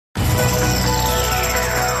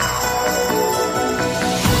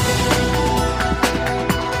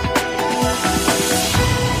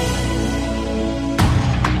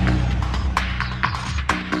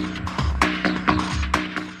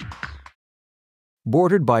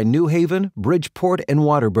Bordered by New Haven, Bridgeport, and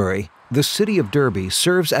Waterbury, the city of Derby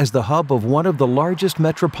serves as the hub of one of the largest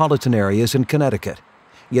metropolitan areas in Connecticut,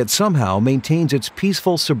 yet somehow maintains its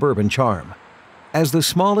peaceful suburban charm. As the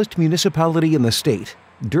smallest municipality in the state,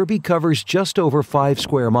 Derby covers just over 5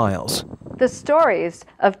 square miles. The stories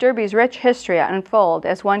of Derby's rich history unfold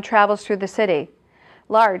as one travels through the city.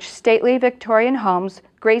 Large, stately Victorian homes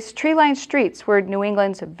grace tree-lined streets where New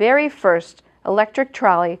England's very first electric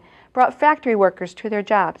trolley brought factory workers to their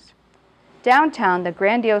jobs. Downtown, the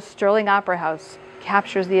grandiose Sterling Opera House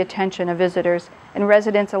captures the attention of visitors and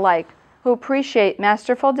residents alike who appreciate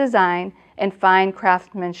masterful design and fine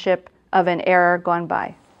craftsmanship of an era gone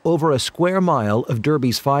by. Over a square mile of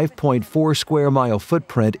Derby's 5.4 square mile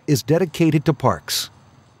footprint is dedicated to parks.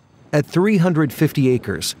 At 350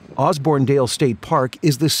 acres, Osborndale State Park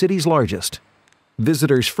is the city's largest.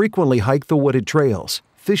 Visitors frequently hike the wooded trails,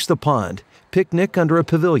 fish the pond, picnic under a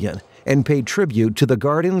pavilion, and pay tribute to the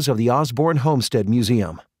gardens of the Osborne Homestead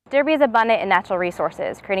Museum. Derby is abundant in natural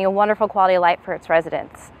resources, creating a wonderful quality of life for its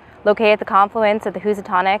residents. Located at the confluence of the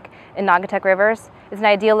Housatonic and Naugatuck rivers, it's an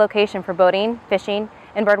ideal location for boating, fishing,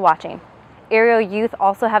 and bird watching. Area youth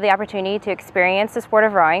also have the opportunity to experience the sport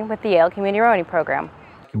of rowing with the Yale Community Rowing Program.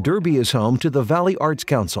 Derby is home to the Valley Arts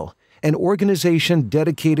Council, an organization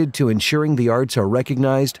dedicated to ensuring the arts are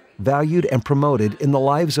recognized, valued, and promoted in the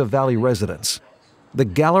lives of Valley residents. The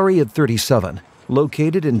Gallery at 37,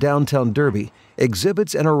 located in downtown Derby,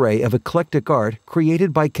 exhibits an array of eclectic art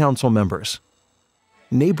created by council members.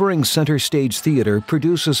 Neighboring Center Stage Theater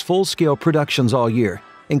produces full-scale productions all year,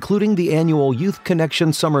 including the annual Youth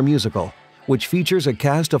Connection Summer Musical, which features a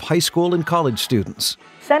cast of high school and college students.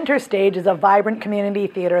 Center Stage is a vibrant community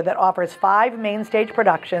theater that offers 5 main stage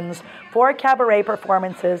productions, 4 cabaret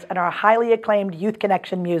performances, and our highly acclaimed Youth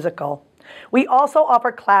Connection musical. We also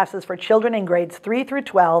offer classes for children in grades 3 through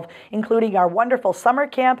 12, including our wonderful summer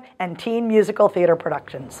camp and teen musical theater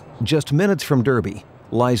productions. Just minutes from Derby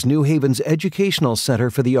lies New Haven's Educational Center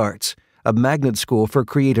for the Arts, a magnet school for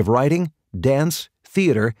creative writing, dance,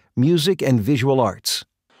 theater, music, and visual arts.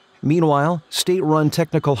 Meanwhile, state-run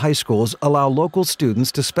technical high schools allow local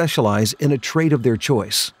students to specialize in a trade of their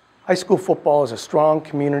choice. High school football is a strong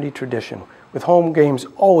community tradition, with home games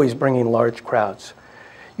always bringing large crowds.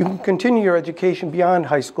 You can continue your education beyond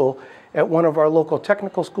high school at one of our local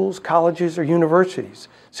technical schools, colleges, or universities,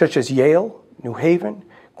 such as Yale, New Haven,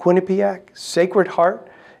 Quinnipiac, Sacred Heart,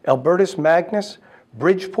 Albertus Magnus,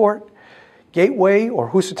 Bridgeport, Gateway or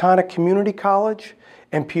Housatonic Community College,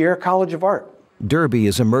 and Pierre College of Art. Derby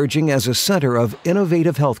is emerging as a center of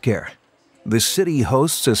innovative healthcare. The city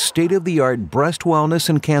hosts a state-of-the-art breast wellness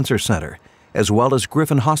and cancer center, as well as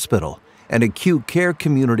Griffin Hospital, an acute care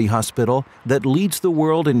community hospital that leads the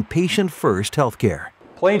world in patient-first healthcare.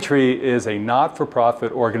 Plaintree is a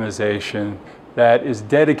not-for-profit organization that is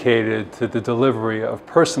dedicated to the delivery of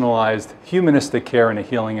personalized humanistic care in a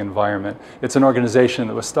healing environment. It's an organization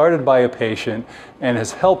that was started by a patient and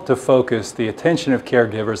has helped to focus the attention of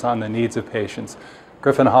caregivers on the needs of patients.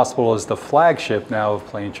 Griffin Hospital is the flagship now of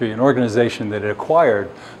Plaintree, an organization that it acquired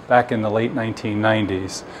back in the late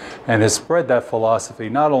 1990s and has spread that philosophy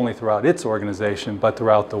not only throughout its organization but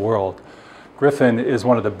throughout the world. Griffin is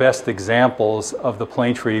one of the best examples of the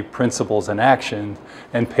Plaintree principles in action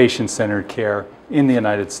and patient-centered care in the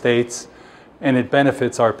United States, and it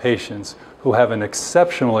benefits our patients who have an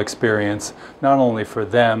exceptional experience not only for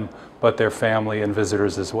them but their family and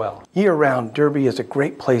visitors as well. Year-round, Derby is a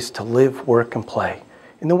great place to live, work, and play.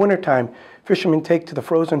 In the wintertime, fishermen take to the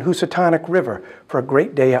frozen Housatonic River for a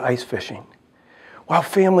great day of ice fishing, while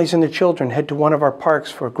families and their children head to one of our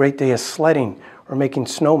parks for a great day of sledding or making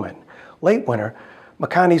snowmen. Late winter,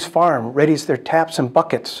 McConnie's Farm readies their taps and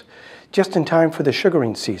buckets just in time for the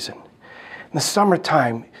sugaring season. And the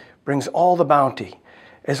summertime brings all the bounty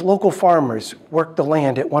as local farmers work the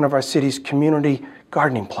land at one of our city's community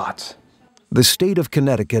gardening plots. The state of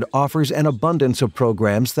Connecticut offers an abundance of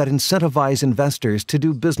programs that incentivize investors to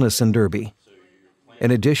do business in Derby.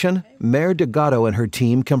 In addition, Mayor D'Agato and her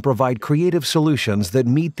team can provide creative solutions that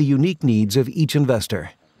meet the unique needs of each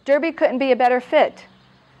investor. Derby couldn't be a better fit.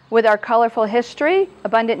 With our colorful history,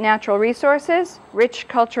 abundant natural resources, rich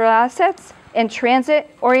cultural assets, and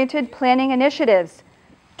transit-oriented planning initiatives,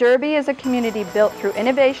 Derby is a community built through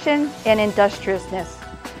innovation and industriousness.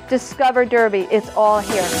 Discover Derby, it's all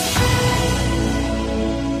here.